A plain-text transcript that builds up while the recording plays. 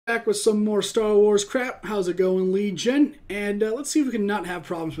Back with some more Star Wars crap. How's it going, Legion? And let's see if we can not have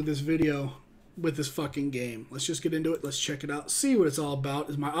problems with this video, with this fucking game. Let's just get into it. Let's check it out. See what it's all about.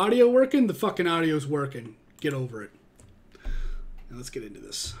 Is my audio working? The fucking audio's working. Get over it. Now let's get into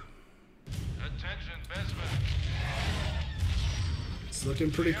this. Attention, Bespin. It's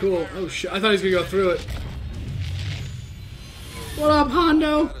looking pretty cool. Oh shit! I thought he was gonna go through it. What up,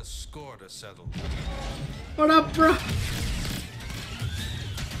 Hondo? Got a score to settle. What up, bro?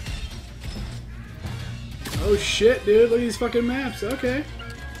 Oh shit, dude, look at these fucking maps. Okay.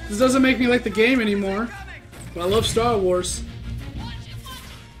 This doesn't make me like the game anymore, but I love Star Wars.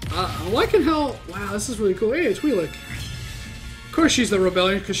 I'm liking how... Wow, this is really cool. Hey, it's Wheelik. Of course she's the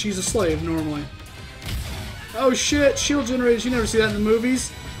rebellion, because she's a slave, normally. Oh shit, shield generators. You never see that in the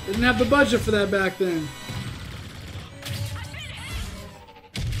movies. They didn't have the budget for that back then.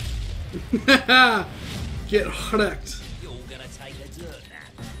 Get wrecked.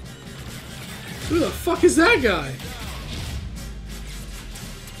 Who the fuck is that guy?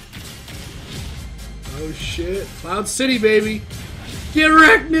 Oh shit. Cloud City, baby. Get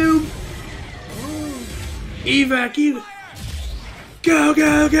wrecked, noob. Oh. Evac. Go,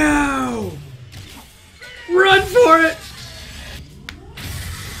 go, go. Run for it.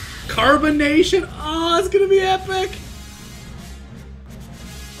 Carbonation. Oh, it's gonna be epic.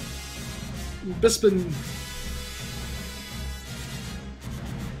 Bespin.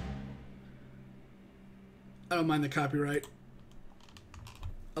 I don't mind the copyright.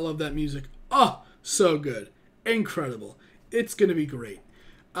 I love that music. Oh, so good. Incredible. It's going to be great.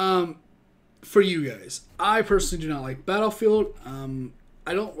 For you guys. I personally do not like Battlefield.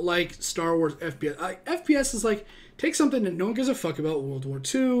 I don't like Star Wars FPS. FPS is like, take something that no one gives a fuck about, World War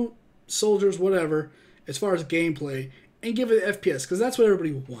II, soldiers, whatever, as far as gameplay, and give it FPS, because that's what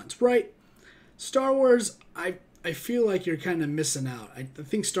everybody wants, right? Star Wars, I feel like you're kind of missing out. I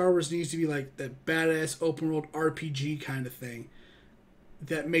think Star Wars needs to be like that badass open world RPG kind of thing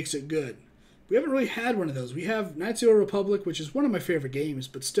that makes it good. We haven't really had one of those. We have Knights of the Republic, which is one of my favorite games,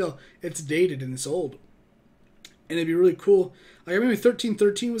 but still, it's dated and it's old. And it'd be really cool. Like, I remember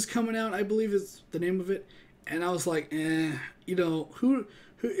 1313 was coming out, I believe is the name of it. And I was like, you know,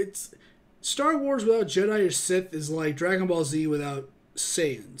 it's Star Wars without Jedi or Sith is like Dragon Ball Z without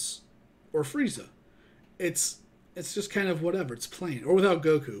Saiyans or Frieza. It's just kind of whatever. It's plain. Or without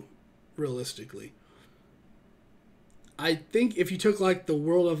Goku, realistically. I think if you took, like, the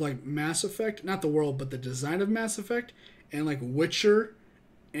world of, like, Mass Effect, not the world, but the design of Mass Effect, and, like, Witcher,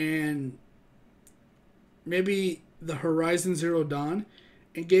 and maybe the Horizon Zero Dawn,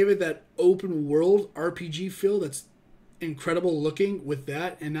 and gave it that open world RPG feel that's incredible looking with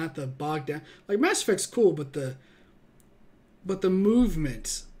that, and not the bogged down. Like, Mass Effect's cool, but the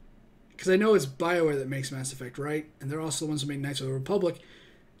movement... Because I know it's BioWare that makes Mass Effect, right? And they're also the ones that make Knights of the Republic.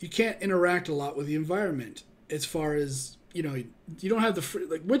 You can't interact a lot with the environment as far as, you know, you don't have the...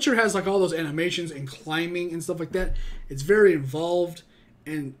 Like, Witcher has, like, all those animations and climbing and stuff like that. It's very involved,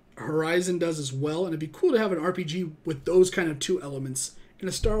 and Horizon does as well. And it'd be cool to have an RPG with those kind of two elements in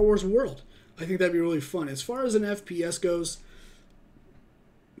a Star Wars world. I think that'd be really fun. As far as an FPS goes,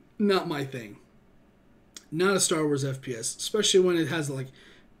 not my thing. Not a Star Wars FPS, especially when it has, like...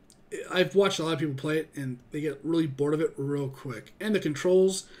 I've watched a lot of people play it, and they get really bored of it real quick. And the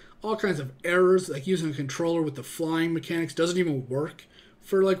controls, all kinds of errors, like using a controller with the flying mechanics doesn't even work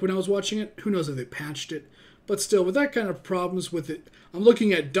for, like, when I was watching it. Who knows if they patched it. But still, with that kind of problems with it, I'm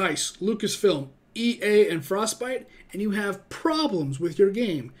looking at DICE, Lucasfilm, EA, and Frostbite, and you have problems with your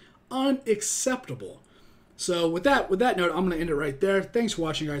game. Unacceptable. So with that note, I'm going to end it right there. Thanks for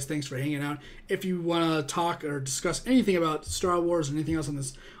watching, guys. Thanks for hanging out. If you want to talk or discuss anything about Star Wars or anything else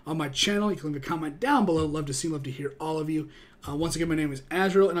on my channel, you can leave a comment down below. Love to see, love to hear all of you. Once again, my name is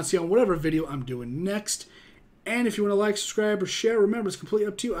Azrael, and I'll see you on whatever video I'm doing next. And if you want to like, subscribe, or share, remember, it's completely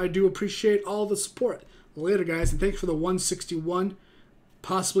up to you. I do appreciate all the support. Later, guys, and thanks for the 161,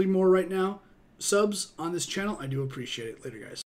 possibly more right now, subs on this channel. I do appreciate it. Later, guys.